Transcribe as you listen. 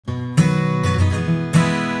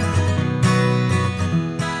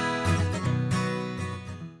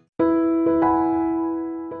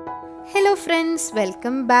friends,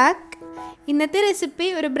 welcome back. ഇന്നത്തെ recipe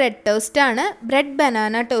ഒരു bread toast ആണ്. ബ്രെഡ്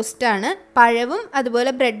ബനാന ടോസ്റ്റ് ആണ്. പഴവും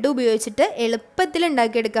അതുപോലെ ബ്രെഡ് ഉപയോഗിച്ചിട്ട് എളുപ്പത്തിൽ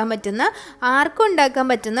ഉണ്ടാക്കിയെടുക്കാൻ പറ്റുന്ന, ആർക്കും ഉണ്ടാക്കാൻ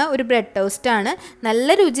പറ്റുന്ന ഒരു ബ്രെഡ് ടോസ്റ്റ് ആണ്.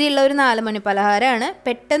 നല്ല രുചിയുള്ള ഒരു 4 മണി പലഹാരമാണ്.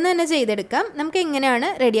 പെട്ടെന്ന് തന്നെ ചെയ്തെടുക്കാം. നമുക്ക് എങ്ങനെയാണ്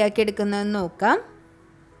റെഡിയാക്കി എടുക്കുന്നതെന്ന് നോക്കാം.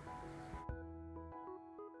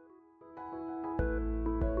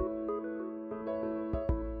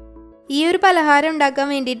 ഈ ഒരു പലഹാരം ഉണ്ടാക്കാൻ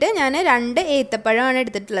വേണ്ടിയിട്ട് ഞാൻ 2 ഏത്തപ്പഴമാണ്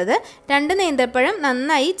എടുത്തിട്ടുള്ളത്. 2 നേന്ത്രപ്പഴം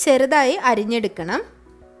നന്നായി ചെറുതായി അരിഞ്ഞെടുക്കണം.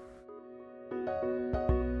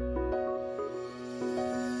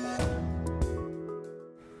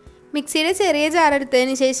 മിക്സിയുടെ ചെറിയ ജാർ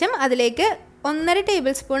എടുത്തതിന് ശേഷം അതിലേക്ക് 1.5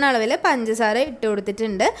 ടേബിൾ സ്പൂൺ അളവിൽ പഞ്ചസാര ഇട്ട്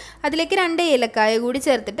കൊടുത്തിട്ടുണ്ട്. അതിലേക്ക് 2 ഏലക്കായ കൂടി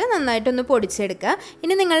ചേർത്തിട്ട് നന്നായിട്ടൊന്ന് പൊടിച്ചെടുക്കുക.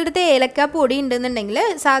 ഇനി നിങ്ങളുടെ അടുത്ത് ഏലക്ക പൊടി ഉണ്ടെന്നുണ്ടെങ്കിൽ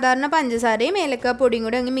സാധാരണ പഞ്ചസാരയും ഏലക്ക പൊടിയും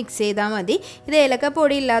കൂടി അങ്ങ് മിക്സ് ചെയ്താൽ മതി. ഇത് ഏലക്ക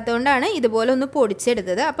പൊടി ഇല്ലാത്തതുകൊണ്ടാണ് ഇതുപോലെ ഒന്ന്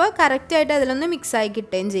പൊടിച്ചെടുത്തത്. അപ്പോൾ കറക്റ്റായിട്ട് അതിലൊന്ന് മിക്സായി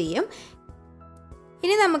കിട്ടുകയും ചെയ്യും.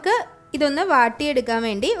 ഇനി നമുക്ക് ഇതൊന്ന് വാട്ടിയെടുക്കാൻ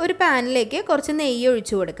വേണ്ടി ഒരു പാനിലേക്ക് കുറച്ച് നെയ്യ്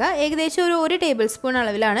ഒഴിച്ചു കൊടുക്കുക. ഏകദേശം ഒരു 1 ടേബിൾ സ്പൂൺ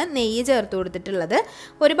അളവിലാണ് നെയ്യ് ചേർത്ത് കൊടുത്തിട്ടുള്ളത്.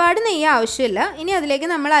 ഒരുപാട് നെയ്യ് ആവശ്യമില്ല. ഇനി അതിലേക്ക്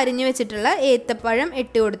നമ്മൾ അരിഞ്ഞു വെച്ചിട്ടുള്ള ഏത്തപ്പഴം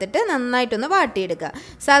ഇട്ട് കൊടുത്തിട്ട് നന്നായിട്ടൊന്ന് വാട്ടിയെടുക്കുക.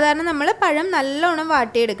 സാധാരണ നമ്മൾ പഴം നല്ലോണം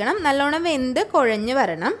വാട്ടിയെടുക്കണം. നല്ലോണം വെന്ത് കുഴഞ്ഞ്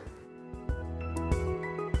വരണം.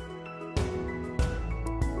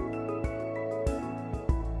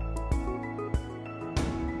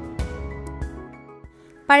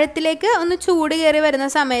 പഴത്തിലേക്ക് ഒന്ന് ചൂട് കയറി വരുന്ന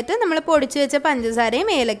സമയത്ത് നമ്മൾ പൊടിച്ച് വെച്ച പഞ്ചസാരയും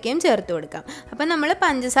ഏലക്കയും ചേർത്ത് കൊടുക്കാം. അപ്പം നമ്മൾ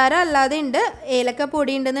പഞ്ചസാര അല്ലാതെ ഉണ്ട്, ഏലക്ക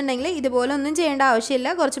പൊടി ഉണ്ടെന്നുണ്ടെങ്കിൽ ഇതുപോലെ ഒന്നും ചെയ്യേണ്ട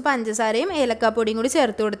ആവശ്യമില്ല. കുറച്ച് പഞ്ചസാരയും ഏലക്ക പൊടിയും കൂടി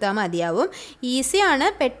ചേർത്ത് കൊടുത്താൽ മതിയാവും. ഈസിയാണ്,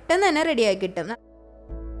 പെട്ടെന്ന് തന്നെ റെഡിയാക്കി കിട്ടും.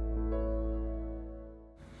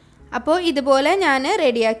 അപ്പോൾ ഇതുപോലെ ഞാൻ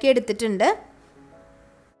റെഡിയാക്കി എടുത്തിട്ടുണ്ട്.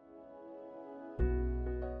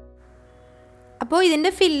 അപ്പോൾ ഇതിൻ്റെ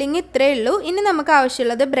ഫില്ലിങ് ഇത്രയേ ഉള്ളൂ. ഇനി നമുക്ക്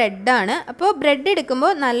ആവശ്യമുള്ളത് ബ്രെഡാണ്. അപ്പോൾ ബ്രെഡ്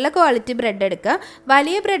എടുക്കുമ്പോൾ നല്ല ക്വാളിറ്റി ബ്രെഡ് എടുക്കുക.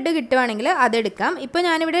 വലിയ ബ്രെഡ് കിട്ടുവാണെങ്കിൽ അതെടുക്കാം. ഇപ്പോൾ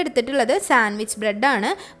ഞാനിവിടെ എടുത്തിട്ടുള്ളത് സാൻഡ്വിച്ച് ബ്രെഡാണ്.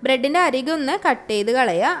 ബ്രെഡിൻ്റെ അരികെ ഒന്ന് കട്ട് ചെയ്ത്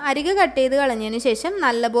കളയുക. അരികെ കട്ട് ചെയ്ത് കളഞ്ഞതിന് ശേഷം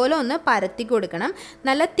നല്ലപോലെ ഒന്ന് പരത്തി കൊടുക്കണം.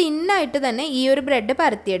 നല്ല തിന്നായിട്ട് തന്നെ ഈ ഒരു ബ്രെഡ്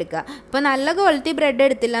പരത്തിയെടുക്കുക. അപ്പോൾ നല്ല ക്വാളിറ്റി ബ്രെഡ്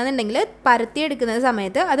എടുത്തില്ല എന്നുണ്ടെങ്കിൽ പരത്തിയെടുക്കുന്ന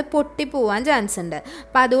സമയത്ത് അത് പൊട്ടിപ്പോവാൻ ചാൻസ് ഉണ്ട്.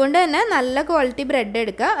 അപ്പോൾ അതുകൊണ്ട് തന്നെ നല്ല ക്വാളിറ്റി ബ്രെഡ്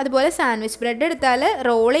എടുക്കുക. അതുപോലെ സാൻഡ്വിച്ച് ബ്രെഡ് എടുത്താൽ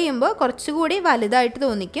റോൾ ചെയ്യുമ്പോൾ കുറച്ചുകൂടി വലുതായിട്ട്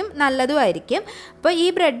തോന്നിക്കും, നല്ലതുമായിരിക്കും. അപ്പോൾ ഈ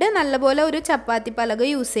ബ്രെഡ് നല്ലപോലെ ഒരു ചപ്പാത്തി പലക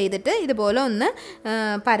യൂസ് ചെയ്തിട്ട് ഇതുപോലെ ഒന്ന്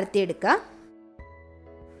പരത്തിയെടുക്കുക.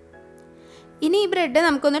 ഇനി ഈ ബ്രെഡ്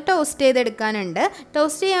നമുക്കൊന്ന് ടോസ്റ്റ് ചെയ്തെടുക്കാനുണ്ട്.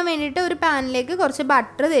 ടോസ്റ്റ് ചെയ്യാൻ വേണ്ടിയിട്ട് ഒരു പാനിലേക്ക് കുറച്ച്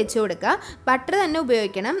ബട്ടർ തേച്ച് കൊടുക്കുക. ബട്ടർ തന്നെ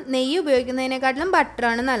ഉപയോഗിക്കണം. നെയ്യ് ഉപയോഗിക്കുന്നതിനെക്കാട്ടിലും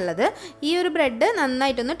ബട്ടറാണ് നല്ലത്. ഈ ഒരു ബ്രെഡ്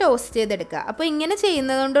നന്നായിട്ടൊന്ന് ടോസ്റ്റ് ചെയ്തെടുക്കുക. അപ്പോൾ ഇങ്ങനെ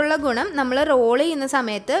ചെയ്യുന്നത് കൊണ്ടുള്ള ഗുണം, നമ്മൾ റോൾ ചെയ്യുന്ന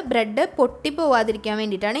സമയത്ത് ബ്രെഡ് പൊട്ടിപ്പോവാതിരിക്കാൻ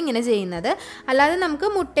വേണ്ടിയിട്ടാണ് ഇങ്ങനെ ചെയ്യുന്നത്. അല്ലാതെ നമുക്ക്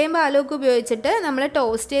മുട്ടയും പാലും ഒക്കെ ഉപയോഗിച്ചിട്ട് നമ്മൾ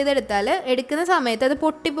ടോസ്റ്റ് ചെയ്തെടുത്താൽ എടുക്കുന്ന സമയത്ത് അത്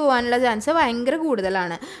പൊട്ടിപ്പോവാനുള്ള ചാൻസ് ഭയങ്കര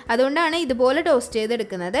കൂടുതലാണ്. അതുകൊണ്ടാണ് ഇതുപോലെ ടോസ്റ്റ്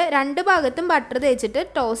ചെയ്തെടുക്കുന്നത്. 2 ഭാഗത്തും ബട്ടർ തേച്ചിട്ട്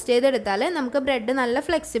ടോസ്റ്റ് ചെയ്തെടുത്താൽ നമുക്ക് ബ്രെഡ് നല്ല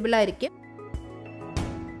ഫ്ലെക്സിബിൾ ആയിരിക്കും.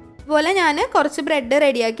 ഇതുപോലെ ഞാൻ കുറച്ച് ബ്രെഡ്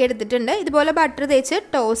റെഡിയാക്കി എടുത്തിട്ടുണ്ട്. ഇതുപോലെ ബട്ടർ തേച്ച്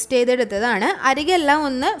ടോസ്റ്റ് ചെയ്തെടുത്തതാണ്. അരികെല്ലാം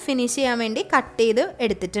ഒന്ന് ഫിനിഷ് ചെയ്യാൻ വേണ്ടി കട്ട് ചെയ്ത്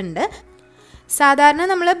എടുത്തിട്ടുണ്ട്. സാധാരണ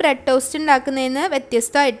നമ്മൾ ബ്രെഡ് ടോസ്റ്റ് ഉണ്ടാക്കുന്നതിന്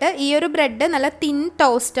വ്യത്യസ്തമായിട്ട് ഈ ഒരു ബ്രെഡ് നല്ല തിൻ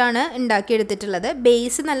ടോസ്റ്റാണ് ഉണ്ടാക്കിയെടുത്തിട്ടുള്ളത്.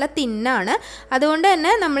 ബേസ് നല്ല തിന്നാണ്. അതുകൊണ്ട്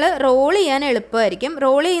തന്നെ നമ്മൾ റോൾ ചെയ്യാൻ എളുപ്പമായിരിക്കും.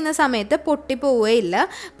 റോൾ ചെയ്യുന്ന സമയത്ത് പൊട്ടിപ്പോവുകയില്ല.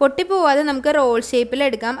 പൊട്ടിപ്പോവാതെ നമുക്ക് റോൾ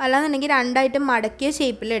ഷേപ്പിലെടുക്കാം. അല്ലാന്നുണ്ടെങ്കിൽ 2ആയിട്ട് മടക്കിയ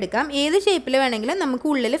ഷേപ്പിലെടുക്കാം. ഏത് ഷേപ്പിൽ വേണമെങ്കിലും നമുക്ക്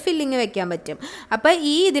ഉള്ളിൽ ഫില്ലിങ് വെക്കാൻ പറ്റും. അപ്പോൾ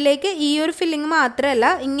ഇതിലേക്ക് ഈ ഒരു ഫില്ലിങ്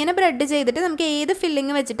മാത്രമല്ല, ഇങ്ങനെ ബ്രെഡ് ചെയ്തിട്ട് നമുക്ക് ഏത്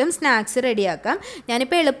ഫില്ലിങ് വെച്ചിട്ടും സ്നാക്സ് റെഡിയാക്കാം.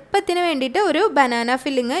 ഞാനിപ്പോൾ എളുപ്പത്തിന് വേണ്ടിയിട്ട് ഒരു ബനാന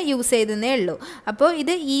ഫില്ലിങ് യൂസ് ചെയ്തതേ ഉള്ളൂ. അപ്പോൾ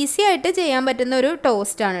ഇത് ഈസി ആയിട്ട് ചെയ്യാൻ പറ്റുന്ന ഒരു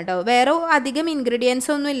ടോസ്റ്റ് ആണ് കേട്ടോ. വേറെ അധികം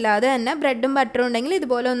ഇൻഗ്രീഡിയൻസ് ഒന്നും ഇല്ലാതെ തന്നെ ബ്രെഡും ബട്ടറും ഉണ്ടെങ്കിൽ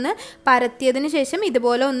ഇതുപോലെ ഒന്ന് പരത്തിയതിന് ശേഷം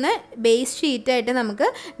ഇതുപോലെ ഒന്ന് ബേസ് ഷീറ്റായിട്ട് നമുക്ക്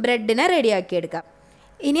ബ്രെഡിനെ റെഡിയാക്കിയെടുക്കാം.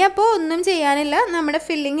 ഇനി അപ്പോൾ ഒന്നും ചെയ്യാനില്ല, നമ്മുടെ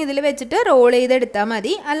ഫില്ലിങ് ഇതിൽ വെച്ചിട്ട് റോൾ ചെയ്തെടുത്താൽ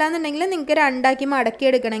മതി. അല്ലാന്നുണ്ടെങ്കിൽ നിങ്ങൾക്ക് 2ആക്കി മടക്കി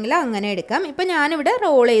എടുക്കണമെങ്കിൽ അങ്ങനെ എടുക്കാം. ഇപ്പോൾ ഞാനിവിടെ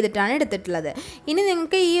റോൾ ചെയ്തിട്ടാണ് എടുത്തിട്ടുള്ളത്. ഇനി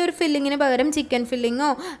നിങ്ങൾക്ക് ഈ ഒരു ഫില്ലിങ്ങിന് പകരം ചിക്കൻ ഫില്ലിങ്ങോ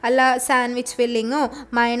അല്ല സാൻഡ്വിച്ച് ഫില്ലിങ്ങോ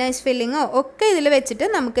മയണൈസ് ഫില്ലിങ്ങോ ഒക്കെ ഇതിൽ വെച്ചിട്ട്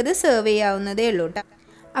നമുക്കിത് സെർവ് ചെയ്യാവുന്നതേ ഉള്ളൂ കേട്ടോ.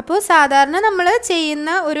 അപ്പോൾ സാധാരണ നമ്മൾ ചെയ്യുന്ന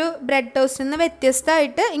ഒരു ബ്രെഡ് ടോസ്റ്റിൽ നിന്ന്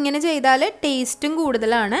വ്യത്യസ്തമായിട്ട് ഇങ്ങനെ ചെയ്താൽ ടേസ്റ്റും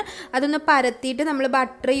കൂടുതലാണ്. അതൊന്ന് പരത്തിയിട്ട് നമ്മൾ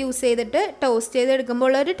ബട്ടർ യൂസ് ചെയ്തിട്ട് ടോസ്റ്റ്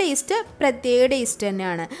ചെയ്തെടുക്കുമ്പോൾ ഒരു ടേസ്റ്റ് പ്രത്യേക ടേസ്റ്റ്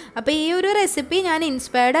തന്നെയാണ്. അപ്പോൾ ഈ ഒരു റെസിപ്പി ഞാൻ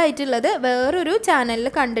ഇൻസ്പയർഡ് ആയിട്ടുള്ളത് വേറൊരു ചാനലിൽ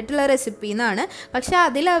കണ്ടിട്ടുള്ള റെസിപ്പി എന്നാണ്. പക്ഷേ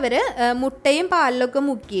അതിലവർ മുട്ടയും പാലിലൊക്കെ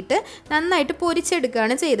മുക്കിയിട്ട് നന്നായിട്ട്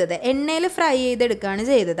പൊരിച്ചെടുക്കുകയാണ് ചെയ്തത്. എണ്ണയിൽ ഫ്രൈ ചെയ്തെടുക്കുകയാണ്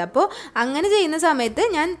ചെയ്തത്. അപ്പോൾ അങ്ങനെ ചെയ്യുന്ന സമയത്ത്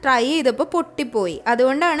ഞാൻ ട്രൈ ചെയ്തപ്പോൾ പൊട്ടിപ്പോയി.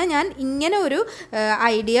 അതുകൊണ്ടാണ് ഞാൻ ഇങ്ങനെ ഒരു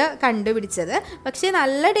ഐഡിയ കണ്ടുപിടിച്ചത്. പക്ഷേ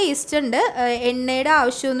നല്ല ടേസ്റ്റ് ഉണ്ട്, എണ്ണയുടെ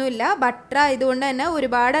ആവശ്യമൊന്നുമില്ല. ബട്ടർ ആയതുകൊണ്ട് തന്നെ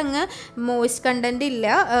ഒരുപാട് അങ്ങ് മോയ്സ്റ്റ് കണ്ടൻറ്റ് ഇല്ല,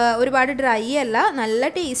 ഒരുപാട് ഡ്രൈ അല്ല, നല്ല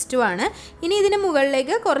ടേസ്റ്റുമാണ്. ഇനി ഇതിന്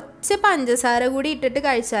മുകളിലേക്ക് കുറച്ച് പഞ്ചസാര കൂടി ഇട്ടിട്ട്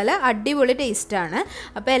കഴിച്ചാൽ അടിപൊളി ടേസ്റ്റാണ്.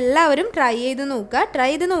 അപ്പോൾ എല്ലാവരും ട്രൈ ചെയ്ത് നോക്കുക. ട്രൈ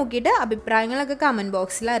ചെയ്ത് നോക്കിയിട്ട് അഭിപ്രായങ്ങളൊക്കെ കമൻറ്റ്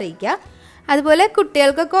ബോക്സിൽ അറിയിക്കുക. അതുപോലെ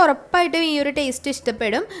കുട്ടികൾക്കൊക്കെ ഉറപ്പായിട്ടും ഈ ഒരു ടേസ്റ്റ്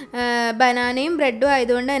ഇഷ്ടപ്പെടും. ബനാനയും ബ്രെഡും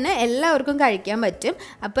ആയതുകൊണ്ട് തന്നെ എല്ലാവർക്കും കഴിക്കാൻ പറ്റും.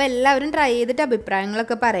 അപ്പോൾ എല്ലാവരും ട്രൈ ചെയ്തിട്ട്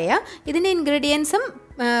അഭിപ്രായങ്ങളൊക്കെ പറയാം. ഇതിൻ്റെ ഇൻഗ്രീഡിയൻസും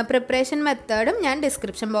പ്രിപ്പറേഷൻ മെത്തേഡും ഞാൻ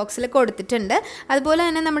ഡിസ്ക്രിപ്ഷൻ ബോക്സിൽ കൊടുത്തിട്ടുണ്ട്. അതുപോലെ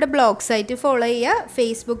തന്നെ നമ്മുടെ ബ്ലോഗ് സൈറ്റ് ഫോളോ ചെയ്യുക,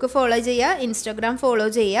 ഫേസ്ബുക്ക് ഫോളോ ചെയ്യുക, ഇൻസ്റ്റാഗ്രാം ഫോളോ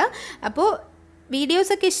ചെയ്യുക. അപ്പോൾ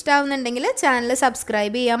വീഡിയോസൊക്കെ ഇഷ്ടമാവുന്നുണ്ടെങ്കിൽ ചാനൽ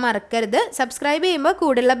സബ്സ്ക്രൈബ് ചെയ്യാൻ മറക്കരുത്. സബ്സ്ക്രൈബ് ചെയ്യുമ്പോൾ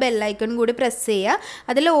കൂടുതലുള്ള ബെല്ലൈക്കൺ കൂടി പ്രസ് ചെയ്യുക,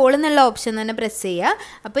 അതിൽ ഓൾ എന്നുള്ള ഓപ്ഷൻ തന്നെ പ്രസ് ചെയ്യുക.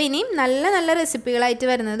 അപ്പോൾ ഇനിയും നല്ല നല്ല റെസിപ്പികളായിട്ട്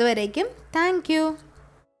വരുന്നത് വരേക്കും താങ്ക് യു.